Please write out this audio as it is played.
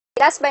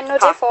બેનનો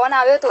જે ફોન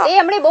આવ્યો હતો એ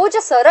એમણે બહુ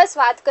જ સરસ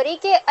વાત કરી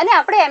કે અને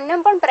આપણે એમને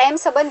પણ પ્રેમ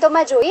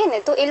સંબંધોમાં જોઈએ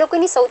ને તો એ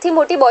લોકોની સૌથી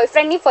મોટી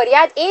બોયફ્રેન્ડની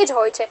ફરિયાદ એ જ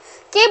હોય છે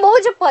કે બહુ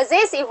જ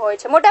પોઝેસિવ હોય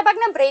છે.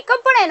 મોટાભાગના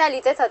બ્રેકઅપ પણ એના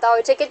લીધે થતા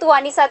હોય છે કે તું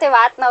આની સાથે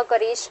વાત ન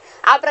કરીશ,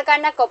 આ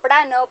પ્રકારના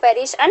કપડાં ન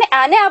પહેરીશ, અને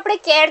આને આપણે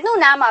કેરનું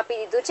નામ આપી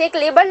દીધું છે, એક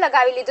લેબલ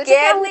લગાવી લીધું છે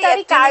કે હું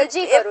તારી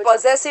કાળજી કરું છું.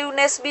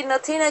 પોઝેસિવનેસ બી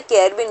નથી ને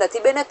કેર બી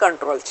નથી, બેને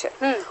કંટ્રોલ છે.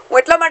 હું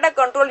એટલા માટે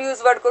કંટ્રોલ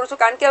યુઝ વર્ડ કરું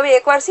છું કારણ કે હવે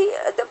એકવાર સી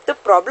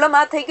પ્રોબ્લેમ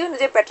આ થઈ ગયો ને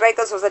જે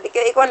પેટ્રાઇકલ સોસાયટી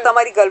કે એકવાર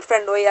તમારી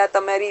ગર્લફ્રેન્ડ હોય યા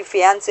તમારી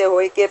ફિયાન્સે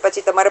હોય કે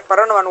પછી તમારે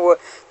પરણવાનું હોય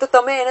તો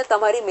તમે એને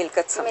તમારી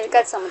મિલકત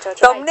સમજો.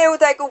 તમને એવું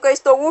થાય કે હું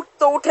કહીશ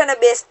તો ઉઠે ને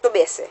બેસ તો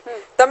બેસે.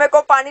 તમે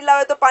કહો પાણી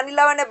લાવે તો પાણી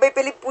લાવે ને ભાઈ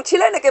પેલી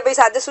પૂછી લે ને કે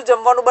ભાઈ આજે શું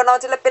જમવાનું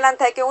બનાવો છે એટલે પેલા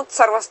થાય કે હું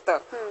સર્વસ્ત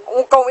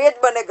હું કહું એ જ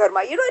બને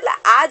ઘરમાં. એટલે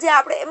આ જે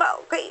આપણે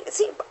એમાં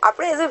કઈ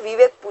આપણે એઝ અ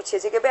વિવેક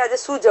પૂછીએ છીએ કે ભાઈ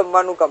આજે શું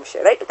જમવાનું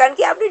ગમશે, રાઈટ? કારણ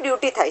કે આપણી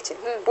ડ્યુટી થાય છે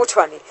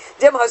પૂછવાની,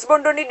 જેમ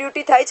હસબન્ડોની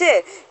ડ્યુટી થાય છે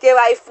કે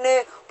વાઈફને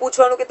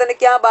પૂછવાનું કે તને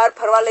ક્યાં બહાર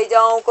ફરવા લઈ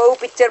જાઉં, કયું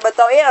પિક્ચર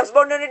બતાવો. એ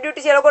હસબન્ડોની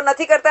ડ્યુટી છે, એ લોકો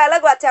નથી કરતા,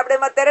 અલગ વાત છે, આપણે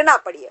એમાં અત્યારે ના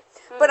પડીએ.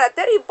 પણ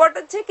અત્યારે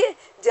ઇમ્પોર્ટન્ટ છે કે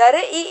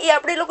જ્યારે એ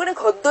આપણે લોકોને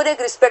ખુદને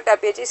એક રિસ્પેક્ટ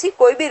આપીએ છીએ. સી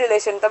કોઈ બી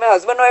રિલેશન, તમે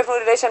હસબન્ડ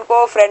વાઈફનું રિલેશન કહો,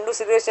 ફ્રેન્ડનું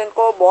રિલેશન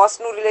કહો,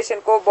 બોસનું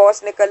રિલેશન કહો,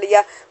 બોસ ને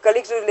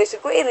કલીગ્સનું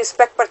રિલેશન કહો, એ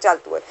રિસ્પેક્ટ પર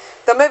ચાલતું હોય.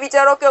 તમે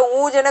વિચારો કે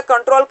હું જેને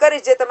કંટ્રોલ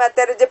કરીશ, જે તમે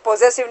અત્યારે જે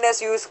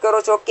પોઝેસિવનેસ યુઝ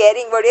કરો છો,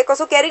 કેરિંગ વર્ડ, એ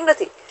કશું કેરિંગ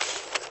નથી,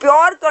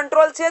 પ્યોર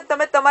કંટ્રોલ છે.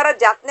 તમે તમારા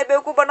જાતને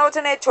બેવકૂફ બનાવો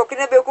છો ને એ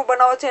છોકરીને બેવકૂફ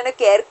બનાવો છો એને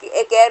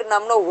કેર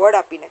નામનો વર્ડ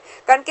આપીને.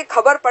 કારણ કે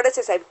ખબર પડે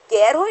છે સાહેબ,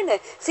 કેર હોય ને,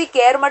 સી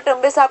કેર માટે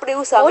હંમેશા આપણે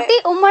એવું સામે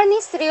મોટી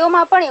ઉંમરની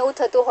સ્ત્રીઓમાં પણ એવું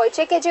થતું હોય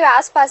છે કે જે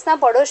આસપાસના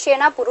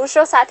પડોશીના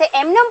પુરુષો સાથે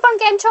એમને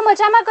પણ કેમ છો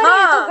મજામાં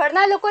કરીએ તો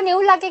ઘરના લોકોને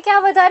એવું લાગે કે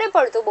આ વધારે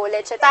પડતું બોલે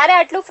છે, તારે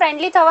આટલું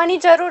ફ્રેન્ડલી થવાની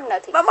જરૂર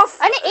નથી.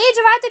 અને એ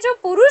જ વાત જો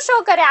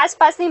પુરુષો કરે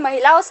આસપાસની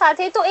મહિલાઓ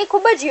સાથે તો એ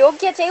ખૂબ જ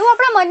યોગ્ય છે, એવું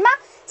આપણા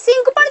મનમાં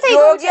સિંક પણ થઈ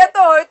ગયું છે. યોગ્ય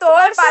તો હોય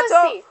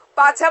તો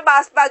પાછા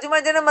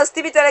બાજુમાં જઈને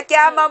મસ્તી બી ચાલે,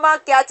 ક્યાં મામા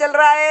ક્યાં ચલ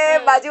રહા હે,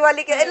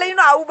 બાજુવાલી કે, એટલે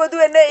આવું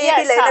બધું એને એ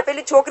બી લઈને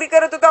પેલી છોકરી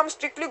કરે તો આમ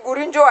સ્ટ્રિક્ટલી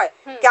ઘૂરીને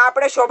જોવાય કે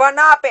આપણે શોભા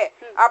ના આપે,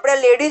 આપણે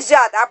લેડીઝ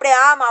જાત, આપણે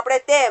આમ આપણે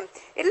તેમ.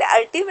 એટલે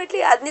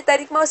અલ્ટિમેટલી આજની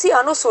તારીખમાં સી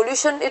આનું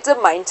solution it's a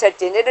mindset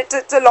change,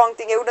 it's a long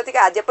thing. એવું નથી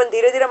કે આજે પણ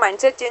ધીરે ધીરે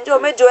માઇન્ડસેટ ચેન્જ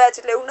અમે જોયા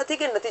છે, એટલે એવું નથી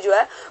કે નથી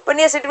જોયા,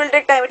 પણ yes it will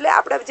take time. એટલે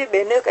આપણા જે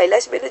બેને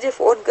કૈલાશબેને જે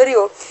ફોન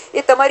કર્યો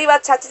એ તમારી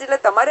વાત સાચી છે.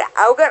 એટલે તમારે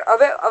આગળ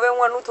હવે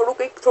હું આનું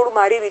થોડું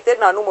મારી રીતે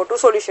નાનું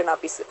મોટું સોલ્યુશન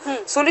આપીશ.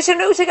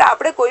 સોલ્યુશન એવું છે કે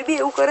આપણે કોઈ બી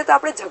એવું કરે તો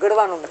આપણે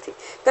ઝઘડવાનું નથી.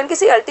 કારણ કે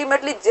સી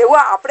અલ્ટિમેટલી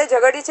જેવું આપણે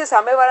ઝઘડીએ છીએ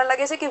સામેવાળાને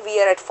લાગે છે કે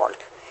વી આર એટ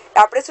ફોલ્ટ.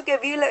 આપણે શું કે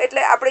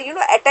એટલે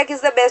આપણે attack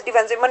is the best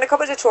defence. મને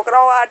ખબર છે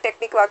છોકરાઓ આ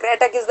ટેકનિક વાપરે,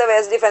 attack is the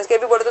best defence, કે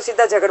બી બોલે તો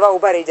સીધા ઝઘડવા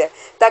ઉભા રહી જાય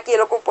તાકી એ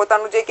લોકો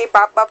પોતાનું જે કંઈ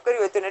પાપ કર્યું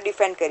હોય તો એને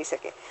ડિફેન્ડ કરી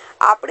શકે.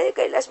 આપણે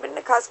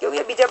કૈલાશબેનને ખાસ કેવું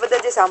એ બીજા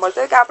બધા જે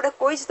સાંભળતા હોય કે આપણે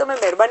કોઈ જ તમે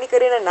મહેરબાની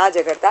કરીને ના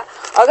ઝઘડતા.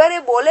 અગર એ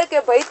બોલે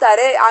કે ભાઈ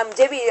તારે આમ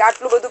જે બી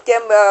આટલું બધું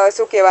કેમ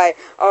શું કહેવાય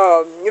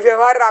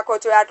વ્યવહાર રાખો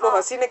છો, આટલું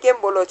હસીને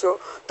કેમ બોલો છો,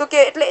 તો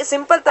કે એટલે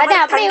સિમ્પલ તમે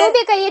આપણે એવું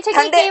બી કહીએ છીએ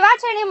કે કેવા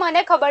છે ને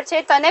મને ખબર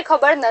છે તને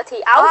ખબર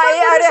નથી.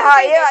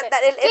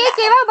 એ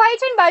કેવા ભાઈ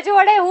છે ને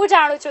બાજુવાળા હું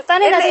જાણું છું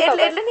તને નથી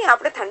ખબર. એટલે નહીં,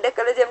 આપણે ઠંડે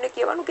કલેજે એમને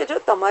કહેવાનું કે જો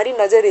તમારી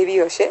નજર એવી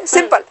હશે,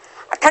 સિમ્પલ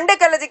ઠંડે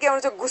કલેજે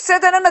કહેવાનું છે, ગુસ્સે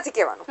થઈને નથી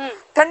કહેવાનું.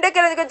 ઠંડે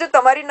કલેજે કે જો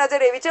તમારી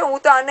નજર એવી છે, હું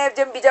તો આને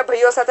જેમ બીજા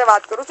ભાઈઓ સાથે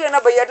વાત કરું છું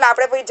એના ભાઈઓ, એટલે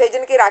આપણે ભાઈ જઈ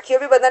જઈને કઈ રાખીઓ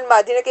બી બધાને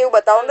બાંધીને કે એવું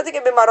બતાવવાનું નથી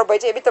કે ભાઈ મારો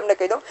ભાઈ છે, એ બી તમને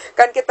કહી દઉં.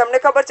 કારણ કે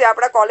તમને ખબર છે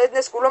આપણા કોલેજ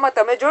ને સ્કૂલોમાં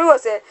તમે જોયું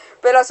હશે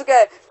પેલા શું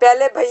કે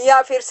પહેલે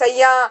ભૈયા ફિર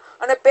સૈયા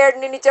અને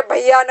પેડ ની નીચે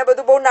ભૈયા અને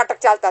બધું બહુ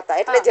નાટક ચાલતા હતા.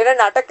 એટલે જેને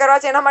નાટક કરવા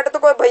છે એના માટે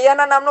તો કોઈ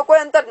ભૈયાના નામનો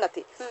કોઈ અંતર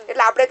નથી.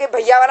 એટલે આપણે કઈ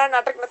ભૈયા વાળા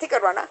નાટક નથી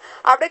કરવાના.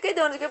 આપણે કહી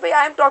દેવાનું કે ભાઈ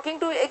આઈ એમ ટોકિંગ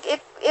ટુ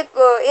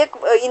એક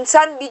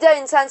ઇન્સાન બીજા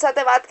ઇન્સાન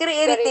સાથે વાત કરે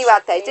એ રીતની વાત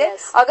થાય છે.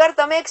 અગર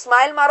તમે એક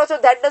સ્માઇલ મારો છો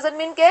ધેટ ડઝન્ટ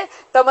મીન કે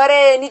તમારે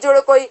એની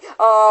જોડે કોઈ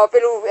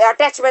પેલું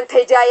એટેચમેન્ટ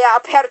થઈ જાય યા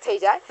અફેર થઈ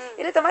જાય.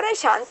 એટલે તમારે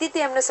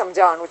શાંતિથી એમને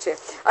સમજાવવાનું છે.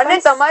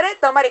 અને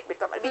તમારે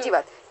બીજી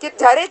વાત કે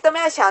જયારે તમે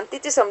આ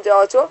શાંતિથી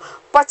સમજાવો છો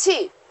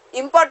પછી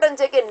ઇમ્પોર્ટન્ટ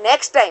છે કે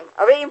નેક્સ્ટ ટાઈમ,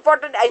 હવે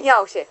ઇમ્પોર્ટન્ટ અહીંયા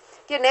આવશે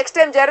કે નેક્સ્ટ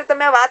ટાઈમ જયારે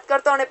તમે વાત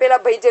કરતો અને પેલા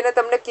ભાઈ જેને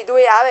તમને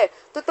કીધું એ આવે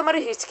તો તમારે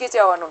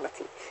હિચકિચાવાનું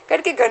નથી.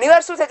 કારણ કે ઘણી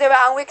વાર શું છે, હવે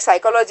હું એક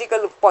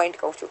સાયકોલોજીકલ પોઈન્ટ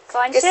કહું છું.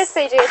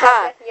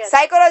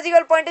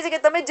 સાયકોલોજીકલ પોઈન્ટ છે કે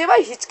તમે જેવા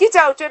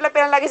હિચકિચાવ છો એટલે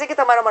પેલા લાગે છે કે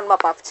તમારા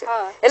મનમાં પાપ છે,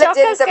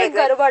 એટલે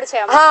ગડબડ છે.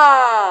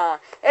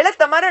 એટલે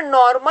તમારે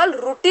નોર્મલ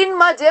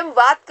રૂટીનમાં જેમ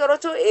વાત કરો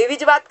છો એવી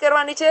જ વાત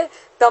કરવાની છે.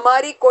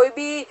 તમારી કોઈ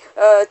બી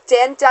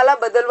ચેન ચાલા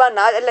બદલવા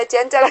ના, એટલે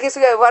ચેન ચાલા કે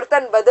શું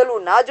વર્તન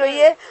બદલવું ના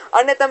જોઈએ.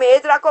 અને તમે એ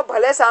જ રાખો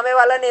ભલે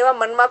સામેવાળાને એવા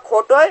મનમાં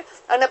ખોટ હોય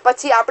અને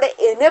પછી આપણે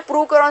એને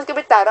પ્રૂવ કરવાનું કે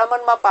ભાઈ તારા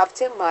મનમાં પાપ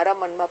છે, મારા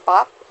મનમાં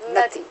પાપ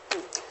નથી.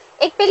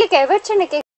 એક પેલી કહેવત છે ને કે